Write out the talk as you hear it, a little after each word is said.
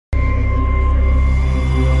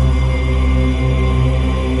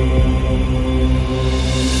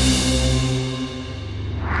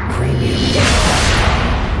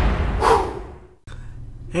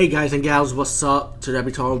Hey guys and gals, what's up? Today I'll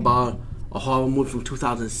be talking about a horror movie from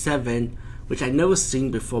 2007, which I've never seen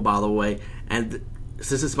before, by the way. And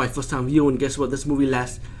since it's my first time viewing, guess what? This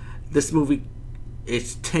movie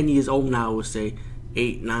is 10 years old now, I would say.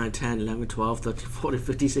 8, 9, 10, 11, 12, 13, 14,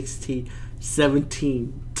 15, 16,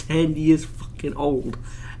 17. 10 years fucking old.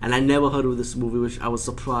 And I never heard of this movie, which I was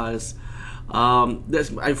surprised. I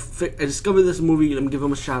discovered this movie. Let me give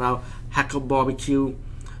him a shout out. Hacker Barbecue.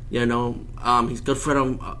 You know, he's a good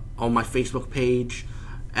friend on my Facebook page,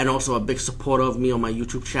 and also a big supporter of me on my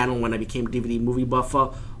YouTube channel when I became DVD Movie Buffer,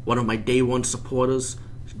 one of my day one supporters.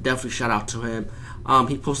 Definitely shout out to him.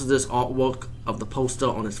 He posted this artwork of the poster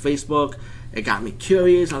on his Facebook. It got me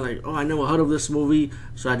curious. I'm like, oh, I never heard of this movie,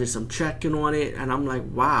 so I did some checking on it, and I'm like,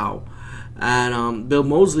 wow. And Bill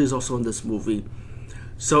Moseley is also in this movie.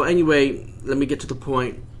 So anyway, let me get to the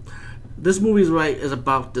point. This movie is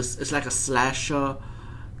about this. It's like a slasher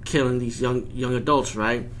killing these young adults,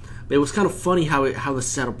 right? But it was kind of funny how the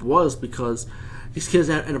setup was, because these kids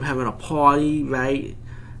end up having a party, right?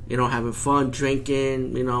 You know, having fun,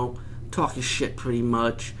 drinking, you know, talking shit pretty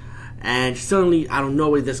much. And suddenly, out of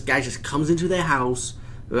nowhere, this guy just comes into their house,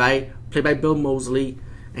 right? Played by Bill Moseley,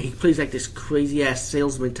 and he plays like this crazy ass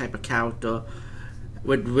salesman type of character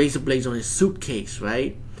with razorblades on his suitcase,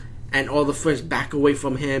 right? And all the friends back away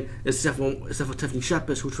from him, except for Tiffany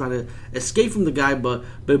Shepard, who trying to escape from the guy, but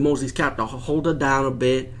Bill Moseley's character hold her down a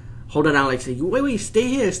bit, hold her down like say, wait, stay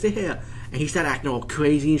here. And he started acting all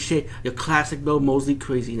crazy and shit. Your classic Bill Moseley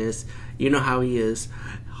craziness. You know how he is.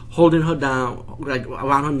 Holding her down, like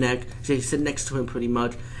around her neck. So he's sitting next to him pretty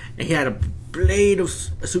much. And he had a blade of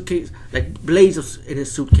a suitcase, like blades in his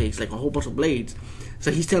suitcase, like a whole bunch of blades.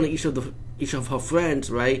 So he's telling each of her friends,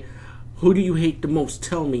 right? Who do you hate the most?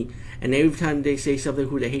 Tell me. And every time they say something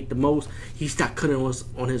who they hate the most, he starts cutting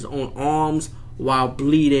on his own arms while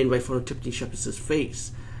bleeding right from Tiffany Shepard's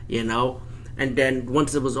face, you know. And then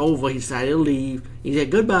once it was over, he decided to leave. He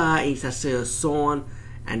said goodbye, and he started saying a song,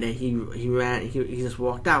 and then he ran. He just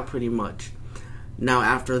walked out pretty much. Now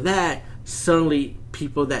after that, suddenly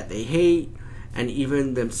people that they hate and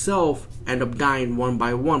even themselves end up dying one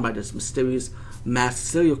by one by this mysterious mass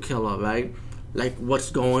serial killer, right? Like,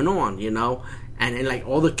 what's going on, you know? And like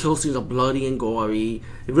all the kill scenes are bloody and gory.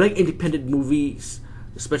 If you like independent movies,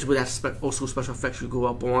 especially with that old school special effects you grew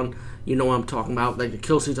up on, you know what I'm talking about. Like the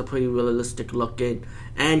kill scenes are pretty realistic looking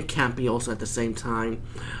and campy also at the same time.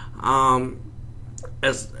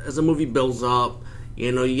 As the movie builds up,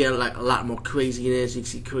 you know, you get like a lot more craziness. You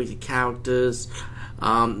see crazy characters.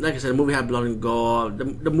 Like I said, the movie had blood and gore.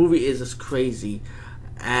 The movie is just crazy,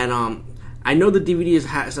 and I know the DVD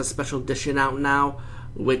has a special edition out now,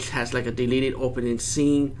 which has like a deleted opening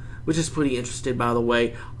scene, which is pretty interesting, by the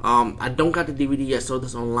way. I don't got the DVD. I saw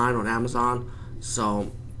this online on Amazon.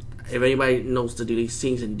 So if anybody knows the deleted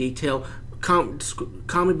scenes in detail,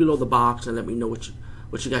 comment below the box and let me know what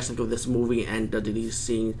you guys think of this movie and the deleted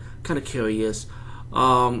scene. Kind of curious.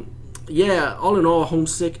 Yeah, all in all,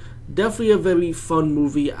 Homesick, definitely a very fun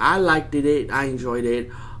movie. I liked it. I enjoyed it.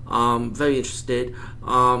 Very interested.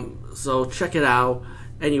 So check it out.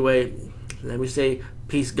 Anyway, let me say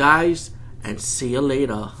peace, guys, and see you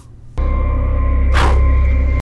later.